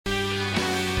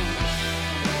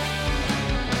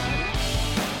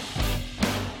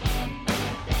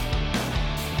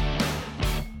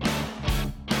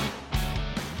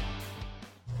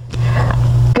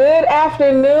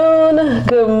afternoon,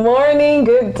 good morning,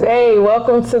 good day.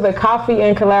 Welcome to the Coffee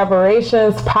and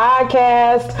Collaborations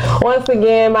podcast. Once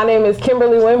again, my name is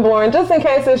Kimberly Winborn. Just in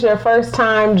case it's your first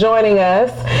time joining us,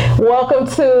 welcome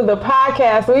to the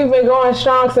podcast. We've been going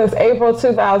strong since April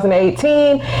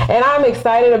 2018, and I'm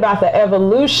excited about the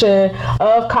evolution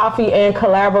of Coffee and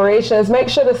Collaborations. Make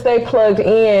sure to stay plugged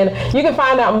in. You can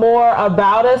find out more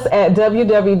about us at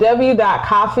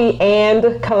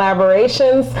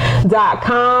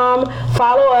www.coffeeandcollaborations.com.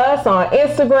 Follow us on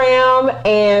Instagram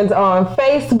and on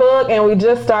Facebook, and we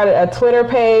just started a Twitter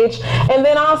page, and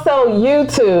then also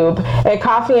YouTube at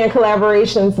Coffee and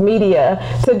Collaborations Media.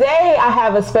 Today I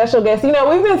have a special guest. You know,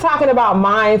 we've been talking about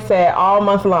mindset all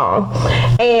month long,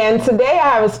 and today I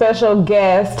have a special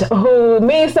guest who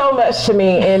means so much to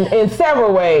me in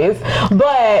several ways,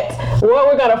 but what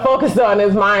we're going to focus on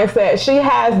is mindset. She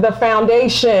has the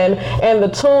foundation and the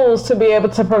tools to be able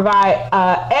to provide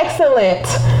excellent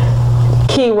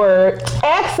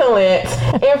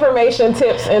information,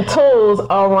 tips, and tools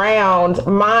around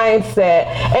mindset.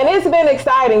 And it's been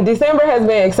exciting. December has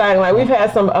been exciting. Like, we've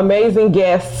had some amazing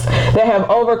guests that have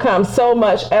overcome so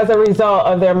much as a result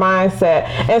of their mindset.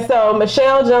 And so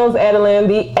Michelle Jones Edelen,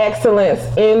 the excellence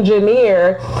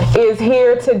engineer, is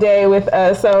here today with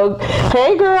us. So,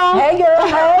 hey girl. Hey girl,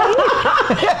 hey.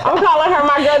 I'm calling her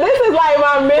my girl. This is like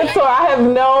my mentor. I have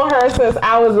known her since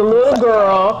I was a little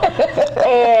girl.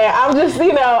 And I'm just,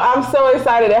 I'm so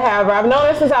excited to have her. I've known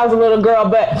her since I was a little girl,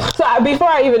 before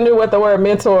I even knew what the word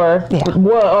mentor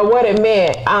was or what it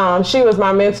meant, she was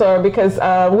my mentor because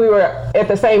we were at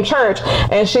the same church,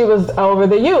 and she was over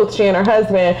the youth, she and her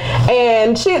husband,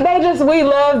 and we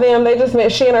love them.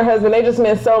 She and her husband, they just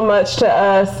meant so much to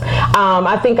us.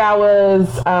 I think I was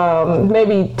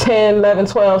maybe 10, 11,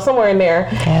 12, somewhere in there.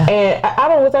 Yeah. And I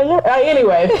don't know, was that your,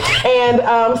 anyway. And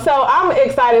so I'm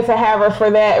excited to have her for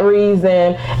that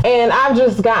reason. And I've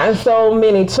just gotten so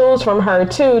many tools from her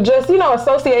too. Just,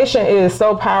 association is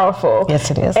so powerful.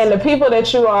 Yes, it is. And the people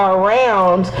that you are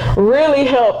around really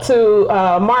help to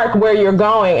mark where you're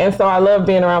going. And so I love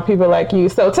being around people like you.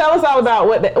 So tell us all about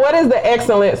what is the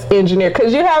excellence engineer?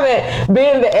 Because you haven't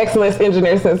been the excellence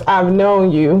engineer since I've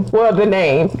known you. Well, the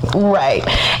name. Right.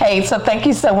 Hey, so thank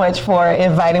you so much for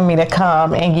inviting me to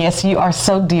come. And yes, you are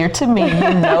so dear to me.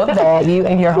 You know that. You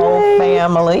and your whole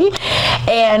family.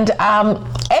 And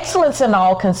excellence in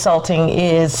all consulting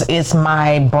is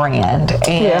my brand.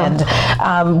 And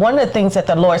one of the things that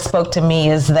the Lord spoke to me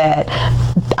is that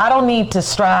I don't need to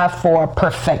strive for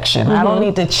perfection. I don't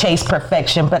need to chase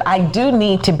perfection, but I do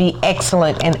need to be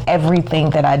excellent in everything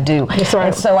that I do. That's right.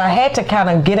 And so I had to kind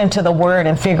of get into the word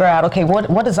and figure out, okay,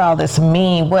 what does all this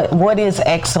mean? What is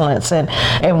excellence, and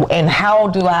how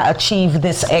do I achieve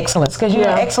this excellence? Because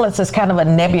excellence is kind of a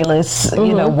nebulous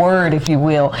word, if you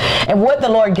will. And what the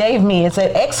Lord gave me is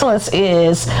that excellence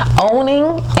is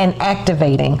owning and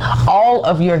activating all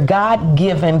of your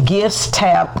God-given gifts,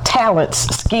 talents,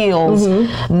 skills,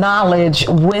 knowledge,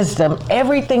 wisdom,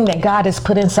 everything that God has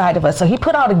put inside of us. So he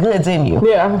put all the goods in you.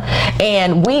 Yeah.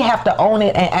 And we have to own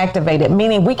it and activate it,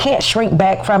 meaning we can't shrink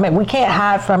back from it. We can't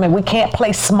hide from it. We can't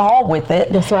play small with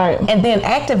it. That's right. And then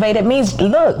activate it means,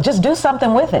 look, just do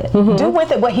something with it. Do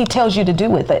with it what he tells you to do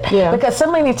with it. Yeah. Because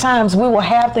so many times we will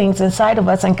have things inside of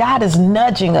us and God is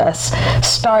nudging us.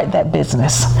 Start that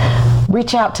business.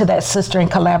 Reach out to that sister and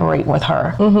collaborate with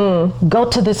her. Go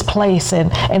to this place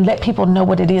and let people know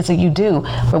what it is that you do.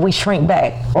 But we shrink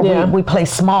back, or we play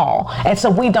small. And so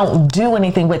we don't do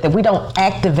anything with it. We don't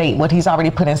activate what he's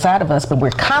already put inside of us, but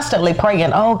we're constantly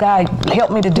praying, oh God, help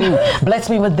me to do, bless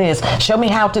me with this, show me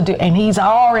how to do. And he's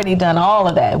already done all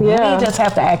of that. Yeah. We just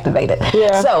have to activate it.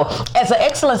 Yeah. So as an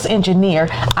excellence engineer,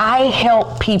 I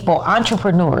help people,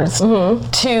 entrepreneurs,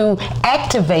 to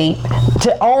activate,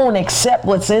 to own, accept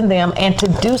what's in them, and to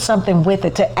do something with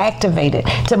it, to activate it,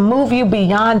 to move you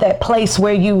beyond that place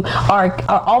where you are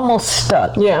almost stuck.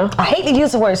 Yeah. I hate to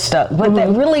use the word stuck, but that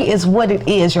really is what it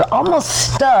is. You're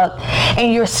almost stuck,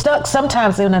 and you're stuck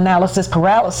sometimes in analysis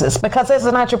paralysis, because as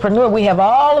an entrepreneur, we have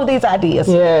all of these ideas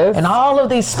and all of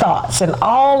these thoughts and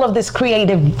all of this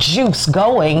creative juice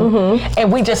going,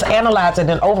 and we just analyze it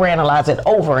and overanalyze it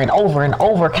over and over and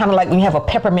over, kind of like when you have a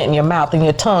peppermint in your mouth and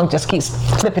your tongue just keeps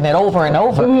flipping it over and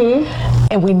over,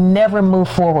 and we never move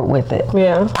forward with it.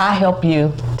 Yeah. I help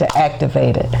you to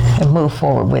activate it. and move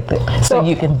forward with it so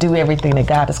you can do everything that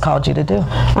God has called you to do.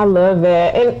 I love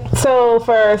that. And so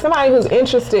for somebody who's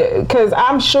interested, because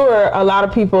I'm sure a lot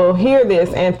of people hear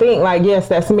this and think like, yes,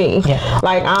 that's me. Yeah.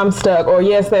 Like I'm stuck, or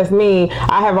yes, that's me.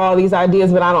 I have all these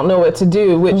ideas, but I don't know what to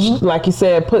do, which like you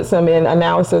said, puts them in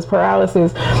analysis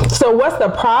paralysis. So what's the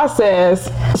process,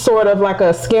 sort of like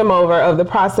a skim over of the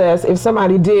process if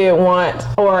somebody did want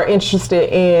or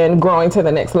interested in growing to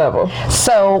the next level?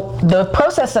 So the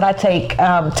process that I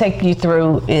take you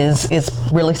through is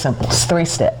really simple. It's 3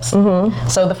 steps.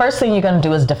 So the first thing you're going to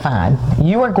do is define.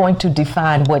 You are going to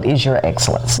define what is your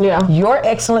excellence. Yeah. Your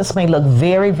excellence may look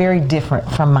very, very different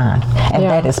from mine, and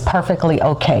that is perfectly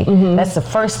okay. That's the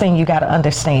first thing you got to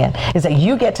understand, is that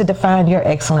you get to define your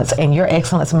excellence, and your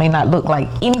excellence may not look like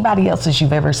anybody else's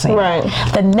you've ever seen. Right.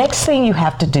 The next thing you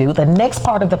have to do, the next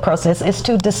part of the process, is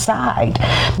to decide.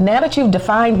 Now that you've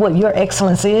defined what your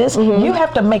excellence is, you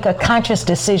have to make a conscious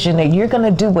decision that you're going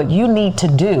to do what you need to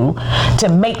do to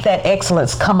make that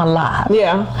excellence come alive.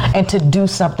 Yeah. And to do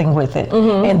something with it.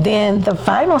 And then the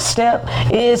final step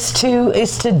is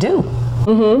to do.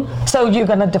 So you're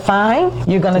going to define,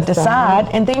 you're going to decide,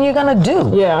 and then you're going to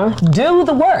do. Yeah. Do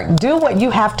the work. Do what you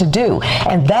have to do.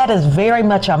 And that is very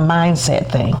much a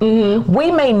mindset thing. We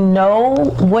may know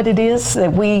what it is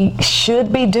that we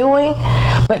should be doing,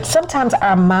 but sometimes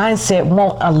our mindset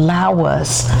won't allow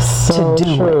us to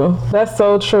do it. That's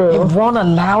so true. It won't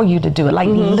allow you to do it. Like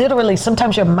literally,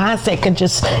 sometimes your mindset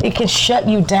can shut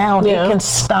you down. It can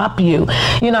stop you.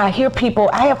 You know, I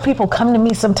have people come to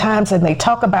me sometimes and they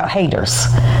talk about haters.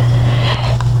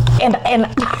 And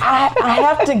I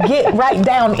have to get right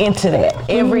down into that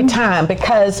every time,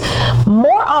 because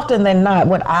more often than not,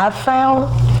 what I've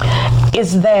found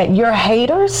is that your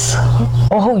haters,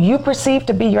 or who you perceive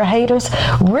to be your haters,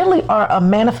 really are a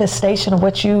manifestation of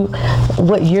what you're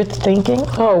thinking.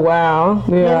 Oh wow.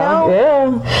 Yeah. You know?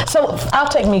 Yeah. So I'll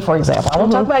take me for example. I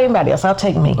won't talk about anybody else. I'll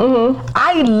take me.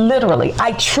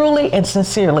 I truly and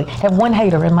sincerely have one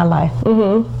hater in my life.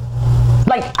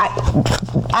 Like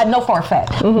I know for a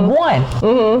fact. One.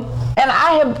 And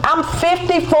I'm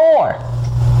 54.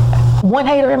 One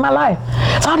hater in my life.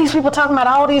 So all these people talking about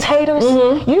all these haters,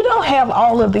 you don't have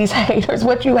all of these haters.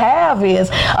 What you have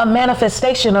is a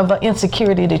manifestation of an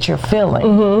insecurity that you're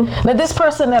feeling. Now this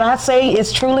person that I say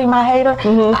is truly my hater,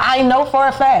 I know for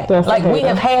a fact. That's like we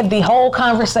have had the whole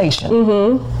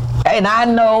conversation. And I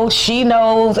know, she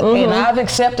knows, and I've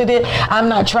accepted it. I'm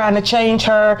not trying to change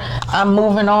her. I'm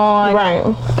moving on. Right.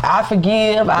 I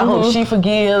forgive. I hope she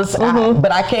forgives.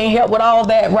 But I can't help with all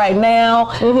that right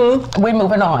now. We're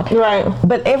moving on. Right.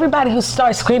 But everybody who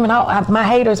starts screaming out, my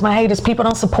haters, people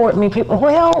don't support me.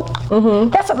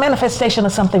 That's a manifestation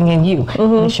of something in you.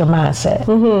 It's your mindset.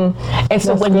 And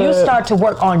so when you start to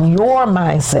work on your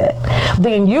mindset,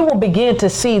 then you will begin to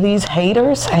see these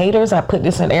haters, I put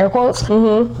this in air quotes,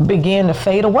 begin to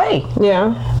fade away.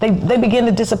 Yeah. They begin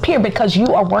to disappear because you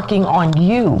are working on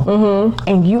you,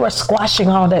 and you are squashing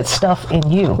all that stuff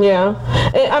in you. Yeah.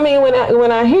 And I mean,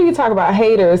 when I hear you talk about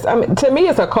haters, I mean, to me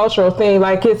it's a cultural thing.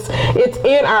 Like it's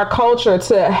in our culture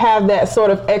to have that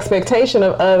sort of expectation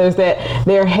of others that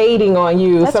they're hating on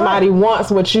you. That's somebody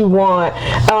wants what you want,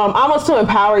 almost to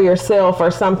empower yourself or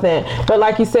something. But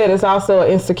like you said, it's also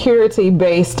an insecurity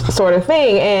based sort of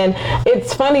thing. And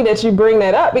it's funny that you bring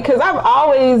that up, because I've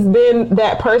always been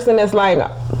that person that's like,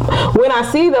 when I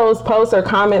see those posts or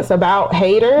comments about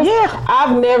haters,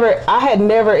 I had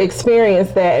never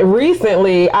experienced that.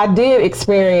 Recently, I did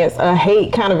experience a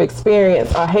hate kind of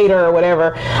experience, a hater or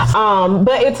whatever.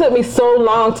 But it took me so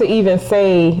long to even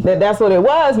say that that's what it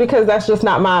was, because that's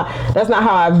not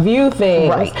how I view things.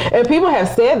 Right. And people have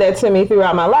said that to me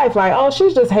throughout my life, like, oh,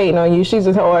 she's just hating on you. She's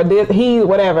just, or this, he,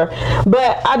 whatever.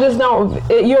 But I just don't,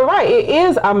 you're right. It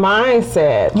is a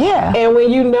mindset. Yeah. And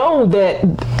when you know that,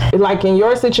 like in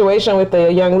your situation with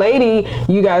the young lady,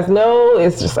 you guys know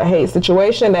it's just a hate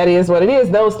situation. That is what it is.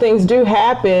 Those things do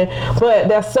happen, but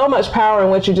there's so much power in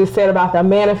what you just said about the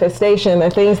manifestation, the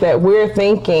things that we're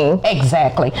thinking.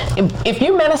 Exactly. If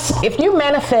you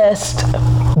manifest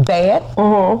bad,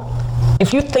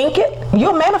 if you think it,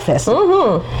 you'll manifest it.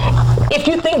 If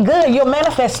you think good, you'll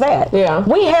manifest that. Yeah.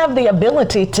 We have the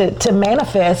ability to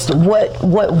manifest what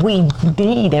we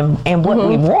need and what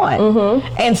we want.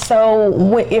 And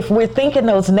so if we're thinking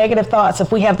those negative thoughts,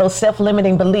 if we have those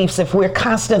self-limiting beliefs, if we're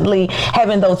constantly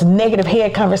having those negative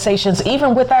head conversations,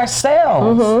 even with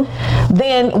ourselves,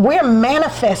 then we're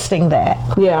manifesting that.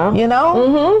 Yeah. You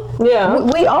know? Yeah.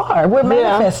 We are. We're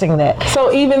manifesting that.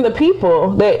 So even the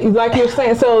people that, like you're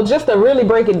saying, so just to really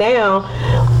break it down,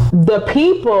 the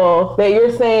people that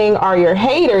you're saying are your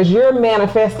haters, you're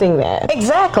manifesting that.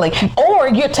 Exactly. Or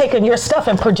you're taking your stuff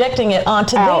and projecting it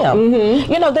onto them.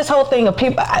 You know, this whole thing of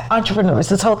people, entrepreneurs,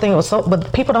 this whole thing was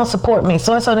but people don't support me,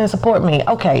 so-and-so didn't support me.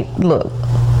 Okay, look.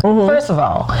 First of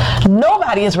all,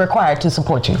 nobody is required to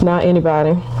support you. Not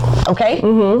anybody. Okay?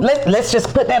 Let's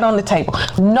just put that on the table.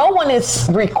 No one is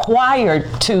required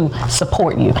to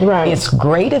support you. Right. It's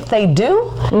great if they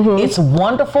do. It's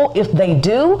wonderful if they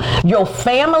do. Your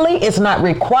family is not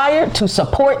required to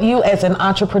support you as an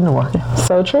entrepreneur.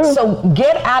 So true. So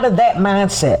get out of that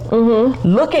mindset.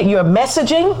 Look at your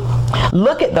messaging.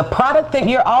 Look at the product that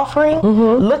you're offering.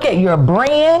 Look at your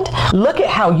brand. Look at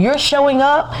how you're showing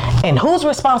up, and who's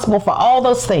responsible for all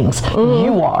those things.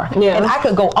 You are. And I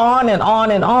could go on and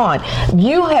on and on.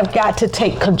 You have got to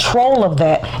take control of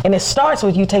that, and it starts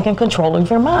with you taking control of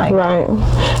your mind. Right.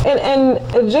 And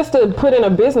just to put in a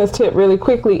business tip really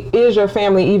quickly, is your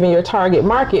family even your target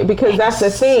market? Because that's the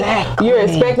thing. You're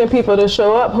expecting people to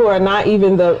show up who are not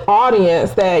even the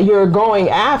audience that you're going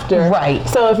after. Right.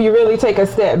 So if you really take a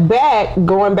step back,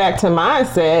 going back to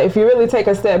mindset, if you really take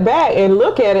a step back and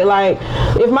look at it, like,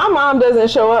 if my mom doesn't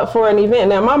show up for an event,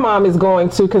 now my mom is going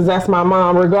to, because that's my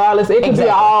mom, regardless. It could be an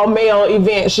all male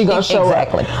event, she gonna show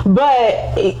up.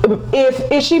 But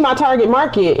is she my target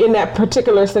market in that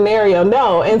particular scenario?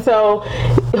 No. And so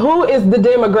who is the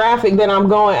demographic that I'm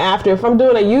going after? If I'm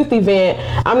doing a youth event,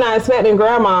 I'm not expecting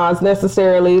grandmas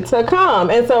necessarily to come.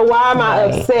 And so why am I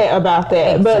upset about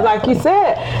that? But like you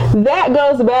said, that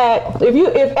goes back,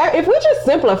 if we just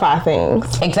simplify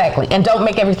things. Exactly. And don't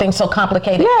make everything so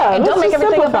complicated. Yeah. And don't make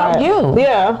everything about you.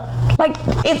 Yeah. Like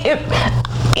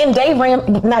in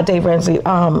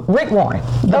Rick Warren,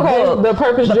 the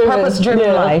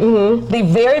purpose-driven life. The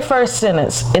very first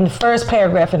sentence in the first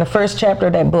paragraph in the first chapter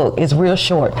of that book is real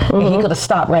short, and he could have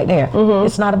stopped right there.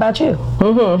 It's not about you.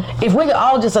 If we could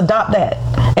all just adopt that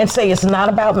and say it's not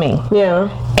about me,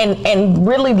 and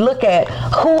really look at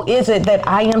who is it that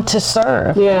I am to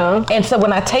serve. And so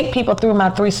when I take people through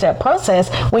my 3-step process,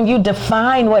 when you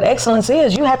define what excellence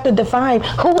is, you have to define,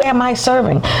 who am I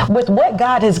serving? With what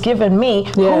God has given me,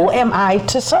 who am I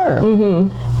to serve?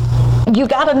 You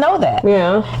got to know that.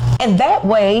 And that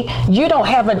way, you don't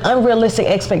have an unrealistic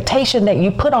expectation that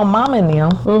you put on mom and them,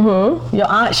 your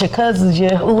aunts, your cousins,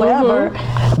 your whoever,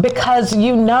 because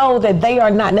you know that they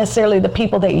are not necessarily the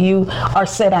people that you are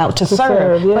set out to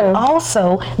serve. But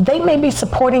also, they may be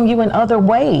supporting you in other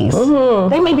ways.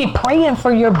 They may be praying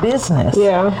for your business.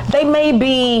 They may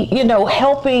be,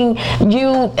 helping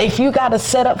you. If you got to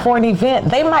set up for an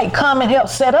event, they might come and help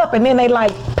set up, and then they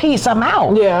like, peace, I'm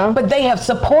out. But they have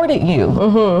supported you.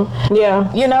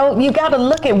 You got to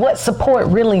look at what support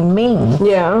really means.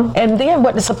 And then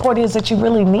what the support is that you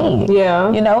really need.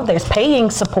 There's paying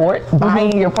support,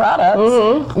 buying your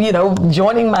products,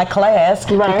 joining my class,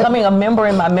 becoming a member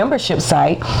in my membership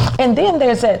site. And then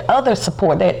there's that other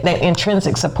support, that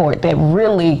intrinsic support that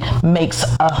really makes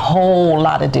a whole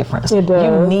lot of difference.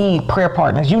 You need prayer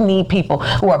partners. You need people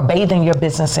who are bathing your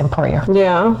business in prayer.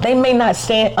 They may not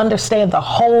understand the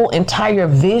whole entire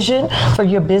vision for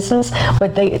your business,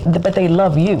 but they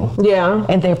love you.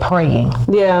 And they're praying.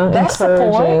 That's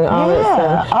support.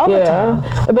 All the time.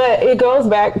 But it goes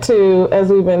back to, as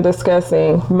we've been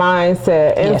discussing,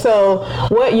 mindset. And so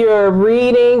what you're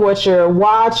reading, what you're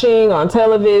watching on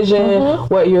television,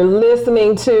 what you're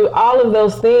listening to, all of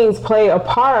those things play a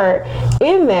part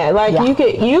in that. Like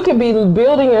you could be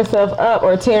building yourself up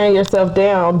or tearing yourself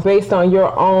down based on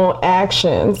your own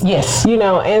actions.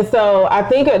 And so I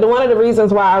think one of the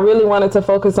reasons why I really wanted to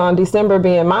focus on December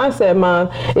being Mindset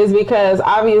Month is because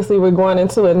obviously we're going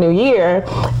into a new year,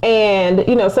 and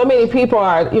so many people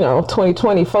are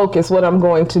 2020 focused, what I'm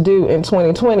going to do in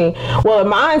 2020. Well, a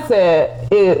mindset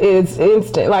is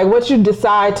instant. Like, what you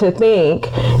decide to think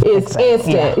is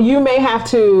instant. You may have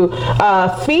to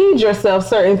feed yourself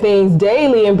certain things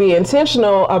daily and be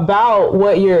intentional about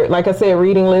what you're, like I said,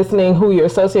 reading, listening, who you're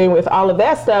associating with, all of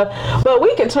that stuff. But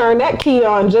we can turn that key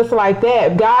on just like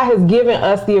that. God has given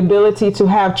us the ability to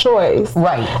have choice.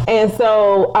 And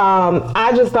so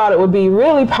I just thought it would be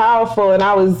really powerful, and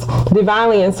I was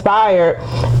divinely inspired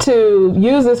to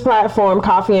use this platform,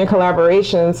 Coffee and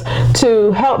Collaborations,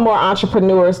 to help more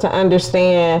entrepreneurs to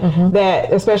understand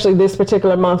that, especially this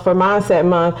particular month for Mindset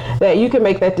Month, that you can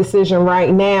make that decision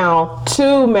right now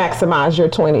to maximize your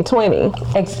 2020.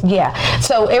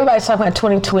 So everybody's talking about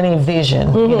 2020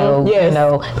 vision,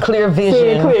 clear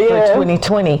vision for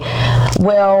 2020.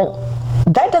 Well,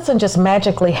 that doesn't just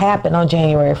magically happen on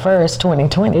January 1st,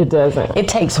 2020. It doesn't. It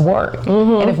takes work.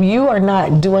 And if you are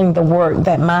not doing the work,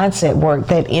 that mindset work,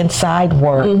 that inside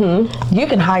work, you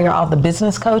can hire all the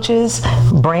business coaches,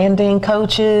 branding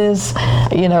coaches,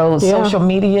 social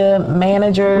media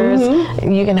managers.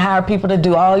 You can hire people to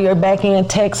do all your back-end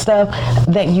tech stuff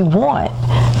that you want.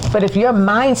 But if your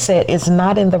mindset is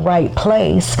not in the right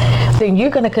place, then you're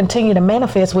going to continue to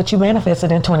manifest what you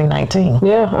manifested in 2019.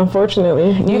 Yeah,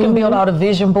 unfortunately. You can build all the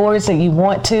vision boards that you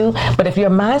want to, but if your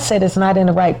mindset is not in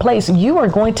the right place, you are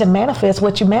going to manifest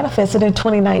what you manifested in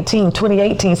 2019,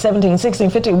 2018, 17, 16,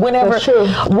 15, whenever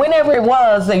it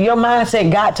was that your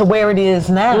mindset got to where it is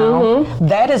now.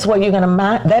 That is what you're going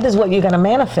to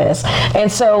manifest. And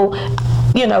so,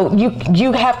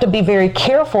 you have to be very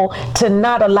careful to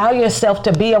not allow yourself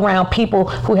to be around people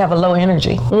who have a low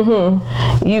energy.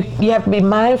 You have to be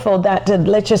mindful that to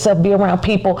let yourself be around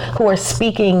people who are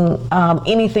speaking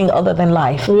anything other than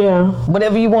life.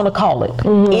 Whatever you want to call it.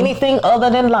 Anything other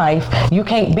than life, you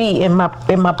can't be in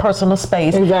my personal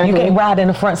space. Exactly. You can't ride in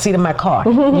the front seat of my car.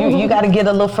 You got to get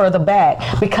a little further back,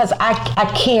 because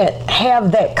I can't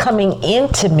have that coming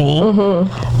into me,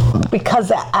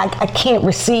 because I can't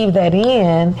receive that in,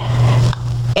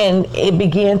 and it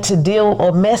began to deal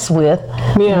or mess with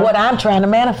what I'm trying to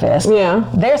manifest.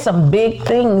 There's some big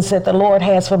things that the Lord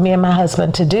has for me and my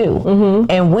husband to do,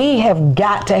 and we have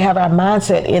got to have our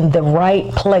mindset in the right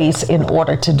place in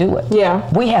order to do it.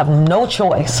 We have no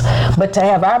choice but to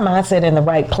have our mindset in the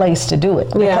right place to do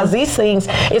it, because these things,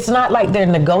 it's not like they're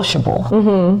negotiable.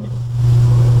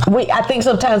 I think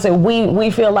sometimes that we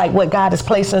feel like what God has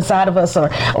placed inside of us or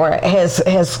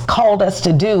has called us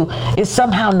to do is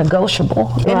somehow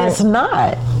negotiable, and it's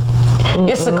not.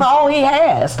 It's the call He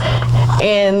has,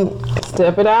 and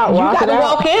step it out. You got to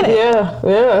walk in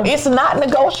it. It's not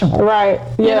negotiable.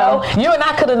 You and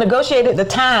I could have negotiated the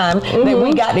time that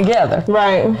we got together.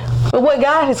 But what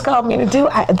God has called me to do,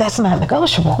 that's not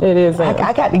negotiable. It isn't.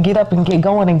 I got to get up and get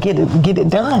going and get it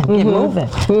done, get moving.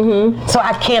 So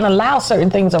I can't allow certain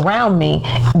things around me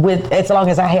as long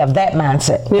as I have that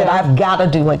mindset that I've got to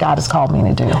do what God has called me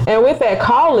to do. And with that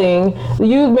calling,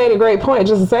 you made a great point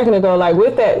just a second ago. Like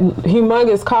with that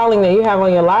humongous calling that you have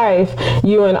on your life,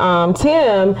 you and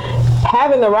Tim,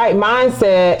 having the right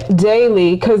mindset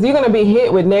daily, because you're going to be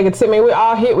hit with negativity. I mean, we're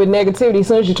all hit with negativity. As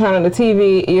soon as you turn on the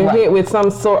TV, you're hit with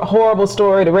some sort of horrible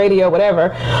story, the radio,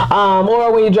 whatever.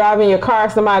 Or when you drive in your car,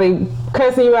 somebody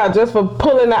cussing you out just for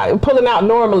pulling out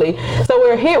normally. So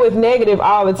we're hit with negative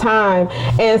all the time.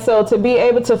 And so to be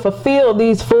able to fulfill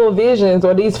these full visions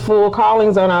or these full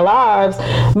callings on our lives,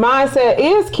 mindset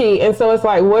is key. And so it's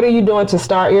like, what are you doing to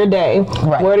start your day?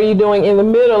 What are you doing in the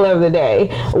middle of the day?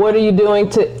 What are you doing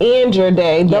to end your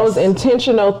day? Those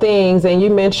intentional things. And you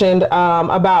mentioned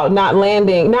about not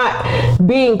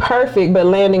being perfect, but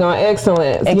landing on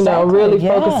excellence, really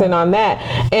focusing on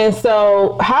that. And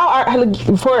so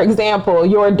for example,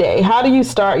 your day, how do you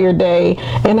start your day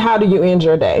and how do you end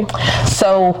your day?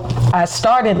 So I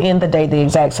start and end the day the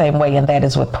exact same way, and that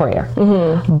is with prayer.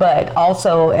 But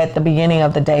also at the beginning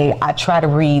of the day, I try to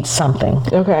read something.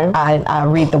 I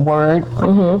read the Word.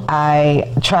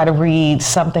 I try to read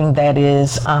something that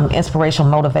is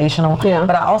inspirational, motivational.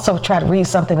 But I also try to read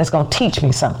something that's going to teach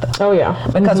me something.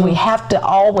 Because we have to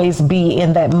always be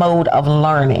in that mode of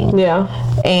learning.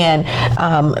 And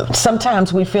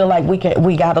sometimes we feel like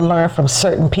we got to learn from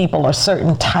certain people or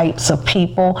certain types of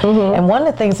people. And one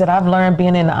of the things that I've learned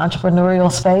being in the entrepreneurial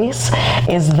space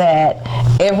is that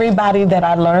everybody that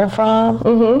I learn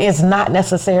from is not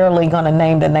necessarily going to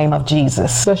name the name of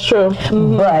Jesus. That's true.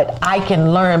 But I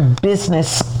can learn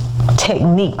business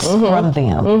techniques from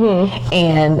them.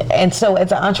 And so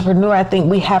as an entrepreneur, I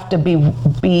think we have to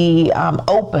be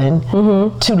open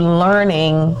to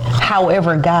learning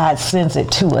however God sends it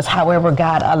to us, however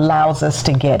God allows us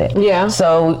to get it.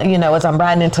 So, as I'm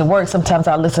riding into work, sometimes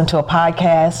I'll listen to a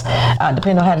podcast,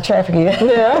 depending on how the traffic is.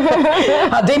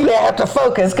 How deeply I have to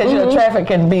focus, because traffic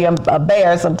can be a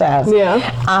bear sometimes.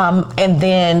 And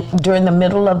then during the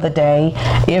middle of the day,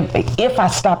 if I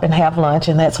stop and have lunch,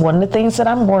 and that's one of the things that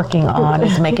I'm working on,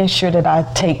 is making sure that I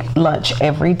take lunch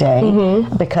every day,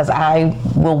 because I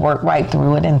will work right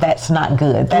through it, and that's not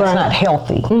good. That's not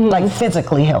healthy, like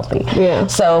physically healthy.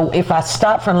 So if I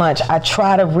stop for lunch, I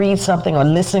try to read something or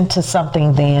listen to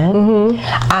something then.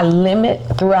 I limit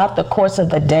throughout the course of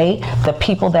the day the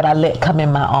people that I let come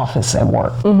in my office at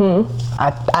work.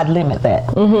 I limit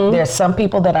that. There's some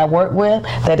people that I work with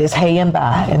that is hey and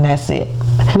bye, and that's it.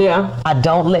 Yeah. I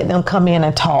don't let them come in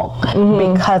and talk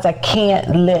because I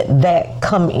can't let that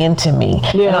come into me.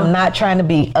 Yeah. And I'm not trying to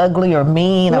be ugly or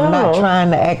mean. I'm not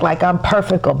trying to act like I'm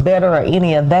perfect or better or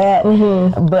any of that.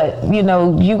 But you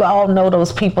know, you all know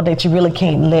those people that you really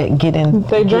can't let get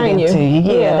into you.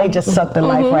 Yeah, they just suck the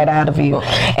life right out of you.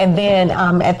 And then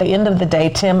at the end of the day,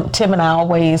 Tim and I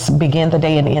always begin the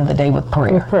day and end the day with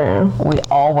prayer. We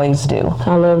always do.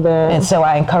 I love that. And so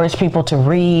I encourage people to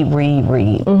read,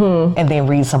 and then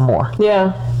read some more.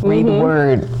 Yeah. Read the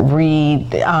word,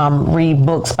 read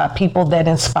books by people that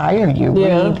inspire you.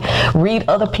 Yeah. Read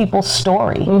other people's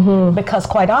story. Because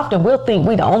quite often we'll think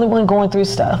we're the only one going through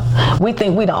stuff. We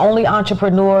think we're the only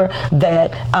entrepreneur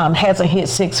that hasn't hit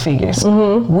 6 figures.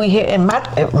 We hit,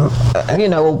 you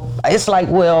know, it's like,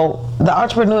 well, the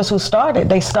entrepreneurs who started,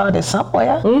 they started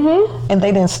somewhere, and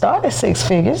they didn't start at 6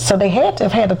 figures, so they had to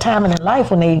have had a time in their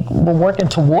life when they were working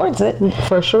towards it.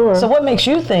 For sure. So what makes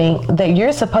you think that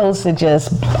you're supposed to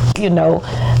just, you know,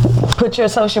 put your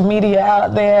social media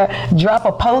out there, drop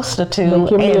a post or two,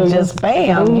 and just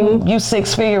bam, you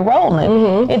 6-figure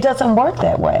rolling? It doesn't work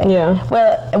that way. Yeah.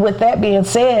 Well, with that being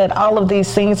said, all of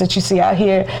these things that you see out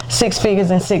here, 6 figures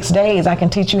in 6 days, I can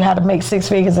teach you how to make 6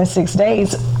 figures in 6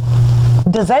 days.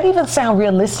 Does that even sound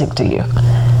realistic to you?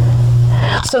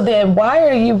 So then why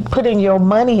are you putting your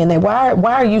money in it? Why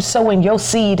are you sowing your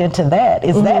seed into that?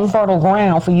 Is that fertile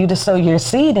ground for you to sow your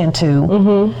seed into?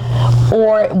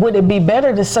 Or would it be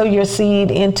better to sow your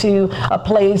seed into a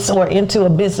place or into a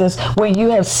business where you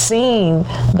have seen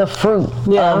the fruit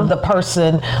of the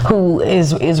person who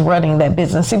is running that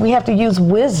business? See, we have to use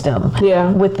wisdom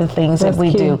with the things that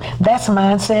we do. That's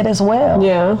mindset as well.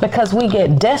 Yeah. Because we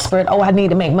get desperate. Oh, I need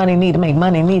to make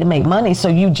money. So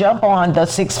you jump on the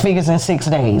 6 figures in 6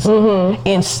 days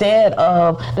instead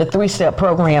of the 3-step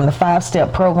program, the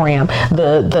 5-step program,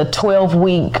 the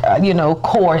 12-week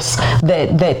course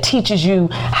that teaches you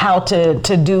how to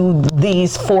do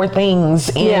these 4 things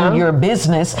in your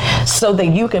business so that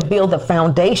you can build the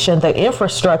foundation, the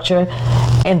infrastructure,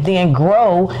 and then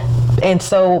grow. And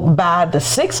so by the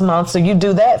 6th month, so you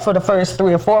do that for the first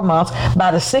 3 or 4 months,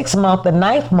 by the 6th month, the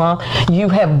 9th month, you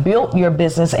have built your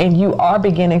business and you are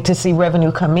beginning to see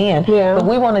revenue come in. Yeah. But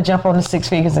we want to jump on the 6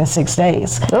 figures in 6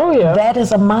 days. Oh yeah. That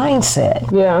is a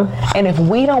mindset. Yeah. And if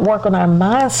we don't work on our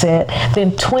mindset,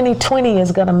 then 2020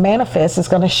 is going to manifest. It's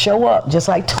going to show up just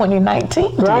like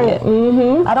 2019 did. Right.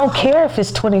 I don't care if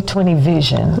it's 2020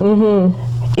 vision.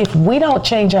 If we don't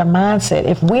change our mindset,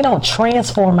 if we don't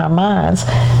transform our minds,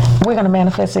 we're going to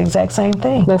manifest the exact same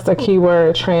thing. That's the key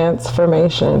word,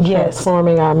 transformation. Yes.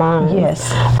 Transforming our minds. Yes.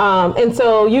 And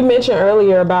so you mentioned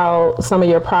earlier about some of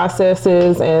your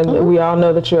processes, and we all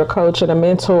know that you're a coach and a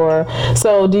mentor.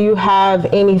 So do you have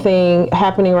anything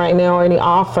happening right now or any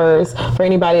offers for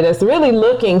anybody that's really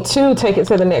looking to take it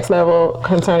to the next level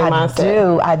concerning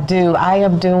mindset? I do. I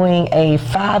am doing a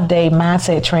 5-day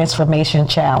mindset transformation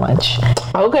challenge.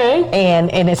 Okay.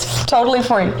 And it's totally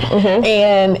free.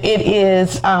 And it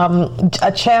is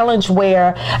a challenge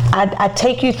where I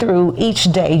take you through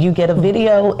each day. You get a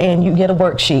video and you get a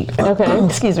worksheet. Okay.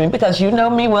 Excuse me, because you know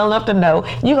me well enough to know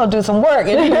you're going to do some work.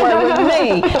 If you work with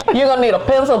me, you're going to need a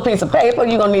pencil, a piece of paper,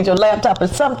 you're going to need your laptop or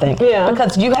something. Yeah.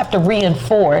 Because you have to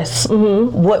reinforce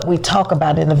what we talk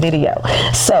about in the video.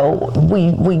 So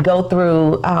we go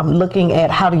through looking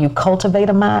at how do you cultivate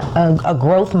a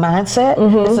growth mindset.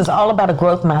 This is all about a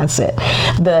growth mindset,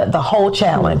 the whole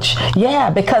challenge. Yeah,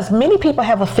 because many people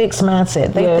have a fixed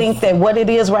mindset. They think that what it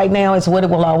is right now is what it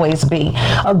will always be.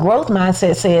 A growth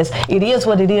mindset says it is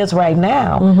what it is right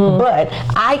now, but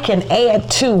I can add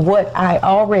to what I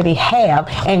already have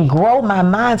and grow my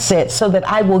mindset so that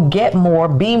I will get more,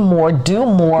 be more, do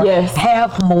more,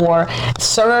 have more,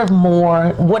 serve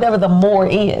more, whatever the more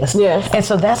is. And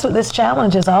so that's what this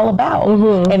challenge is all about.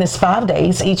 And it's 5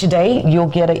 days. Each day you'll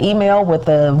get an email with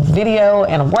a video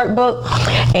and a workbook,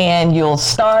 and you'll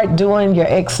start doing your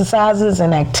exercises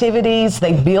and activities.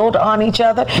 They build on each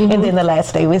other, and then the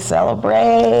last day we celebrate.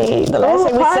 We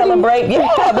celebrate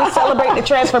the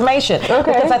transformation.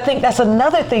 Because I think that's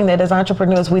another thing that as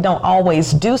entrepreneurs we don't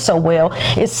always do so well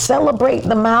is celebrate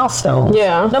the milestones.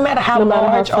 No matter how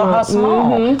large or how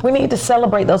small. We need to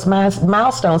celebrate those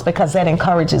milestones because that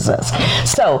encourages us.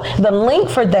 So the link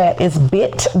for that is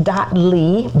bit.ly/T-Y-M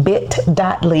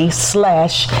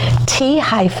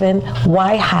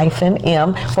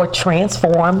for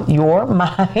transform your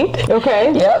mind. mind.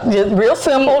 Okay. Yep, just real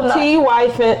simple.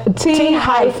 T-Y-M.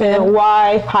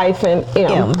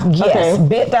 Yes, Okay.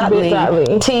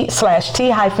 bit.ly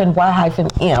T/T-Y-M.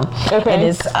 Okay. It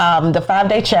is the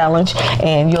 5-day challenge,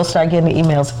 and you'll start getting the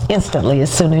emails instantly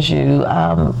as soon as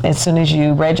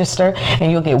you register,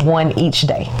 and you'll get one each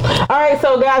day. All right,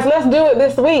 so guys, let's do it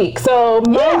this week. So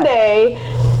Monday,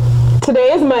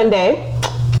 today is Monday.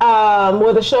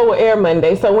 Well, the show will air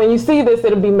Monday, so when you see this,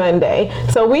 it'll be Monday.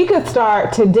 So we could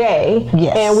start today,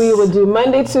 and we would do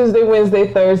Monday, Tuesday, Wednesday,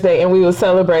 Thursday, and we will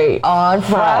celebrate on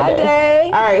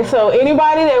Friday. All right, so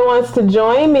anybody that wants to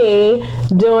join me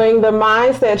doing the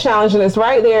Mindset Challenge, and it's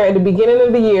right there at the beginning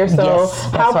of the year, so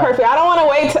how perfect. I don't want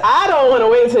to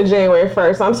wait till January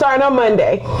 1st. I'm starting on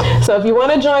Monday. So if you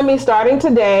want to join me starting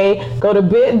today, go to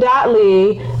bit.ly/T-Y-M.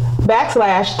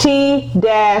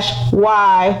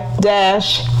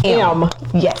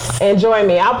 Yes. And join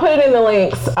me. I'll put it in the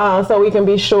links so we can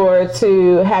be sure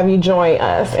to have you join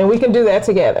us, and we can do that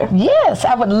together. Yes,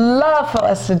 I would love for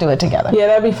us to do it together. Yeah,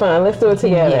 that'd be fun. Let's do it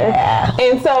together. Yeah.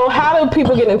 And so how do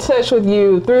people get in touch with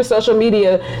you through social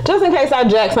media? Just in case I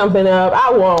jack something up,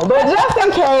 I won't. But just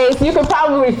in case, you can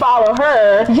probably follow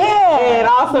her. Yeah. And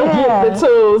also get the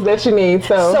tools that you need.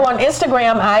 So on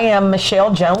Instagram, I am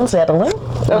Michelle Jones Edelen.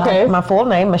 Okay. My full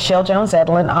name, Michelle Jones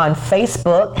Edelen. On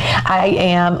Facebook, I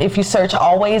am, if you search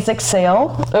Always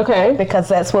Excel. Okay. Because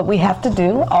that's what we have to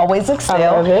do. Always Excel. I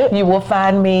love it. You will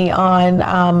find me on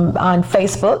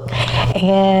Facebook,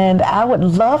 and I would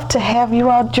love to have you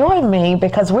all join me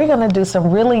because we're going to do some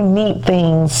really neat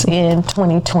things in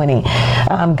 2020.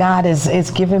 God is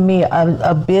giving me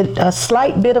a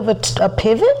slight bit of a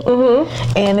pivot,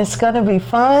 and it's going to be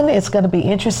fun. It's going to be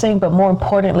interesting, but more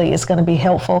importantly, it's going to be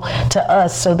helpful to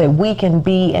us so that we can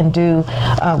be and do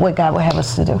what God will have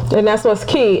us to do. And that's what's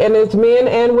key. And it's men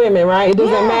and women, right? It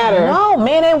doesn't matter. No,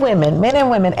 men and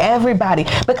women, everybody,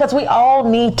 because we all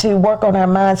need to work on our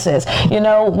mindsets. You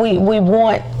know, we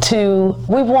want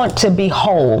to be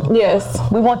whole. Yes.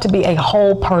 We want to be a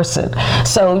whole person.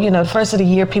 So, you know, first of the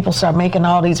year, people start making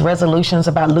all these resolutions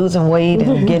about losing weight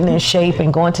and getting in shape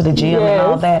and going to the gym and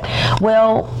all that.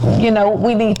 Well, you know,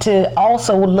 we need to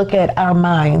also look at our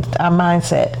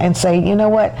mindset and say, you know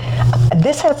what,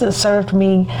 this hasn't served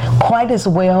me quite as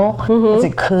well as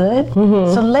it could.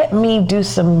 So let me do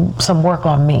some work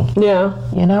on me. Yeah.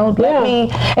 You know, let me,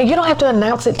 and you don't have to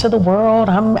announce it to the world.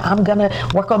 I'm gonna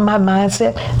work on my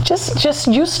mindset. Just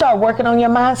you start working on your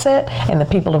mindset, and the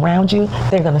people around you,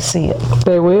 they're gonna see it.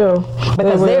 They will.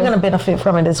 Because they're gonna benefit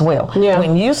from it as well. Yeah.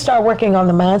 When you start working on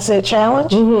the mindset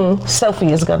challenge,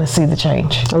 Sophie is gonna see the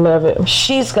change. I love it.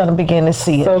 She's gonna begin to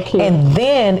see it. So cute. And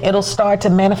then it'll start to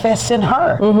manifest in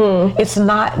her. It's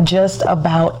not just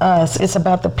about us, it's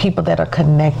about the people that are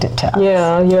connected to us.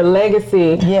 Yeah, your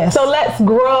legacy. Yes. So let's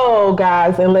grow,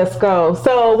 guys, and let's go.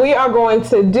 So we are going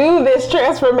to do this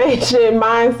transformation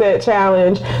mindset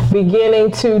challenge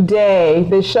beginning today.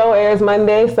 The show airs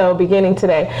Monday, so beginning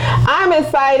today. I'm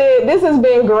excited. This has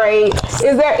been great.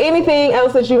 Is there anything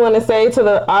else that you want to say to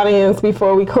the audience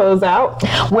before we close out?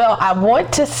 Well, I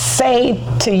want to say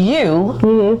to you,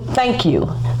 thank you.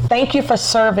 Thank you for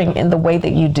serving in the way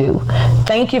that you do.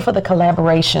 Thank you for the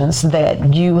collaborations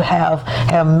that you have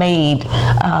made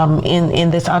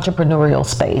in this entrepreneurial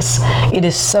space. It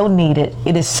is so needed.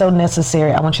 It is so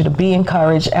necessary. I want you to be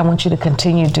encouraged. I want you to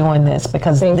continue doing this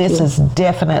because this is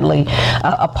definitely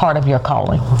a part of your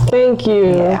calling. Thank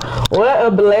you. Yeah. What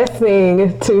a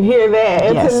blessing to hear that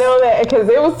and to know that, because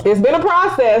it's been a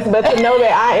process, but to know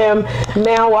that I am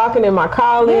now walking in my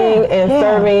calling and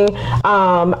serving.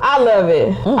 I love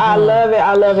it. I love it.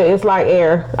 I love it. It's like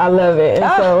air. I love it.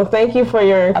 And so thank you for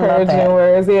your encouraging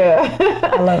words. Yeah.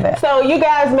 I love it. So you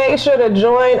guys make sure to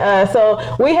join us. So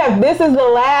this is the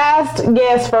last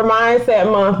guest for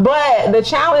Mindset Month, but the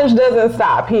challenge doesn't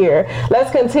stop here.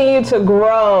 Let's continue to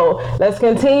grow. Let's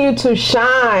continue to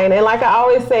shine. And like I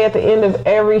always say at the end of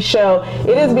every show,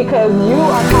 it is because you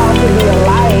are called to be a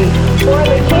light for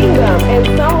the kingdom, and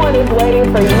someone is waiting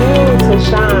for you to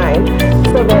shine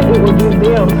so that it will give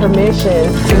them permission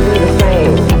to do the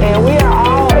same. And we are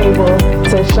all able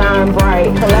to shine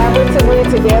bright. Collaboratively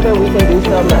together, we can do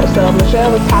so much. So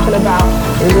Michelle was talking about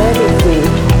legacy.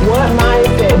 What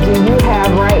mindset do you have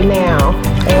right now?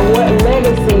 And what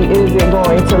legacy is it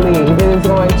going to leave? It is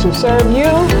going to serve you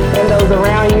and those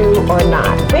around you or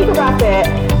not. Think about that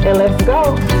and let's go.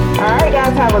 All right,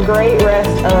 guys, have a great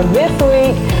rest of this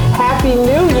week. Happy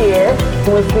New Year.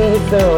 We'll see you soon.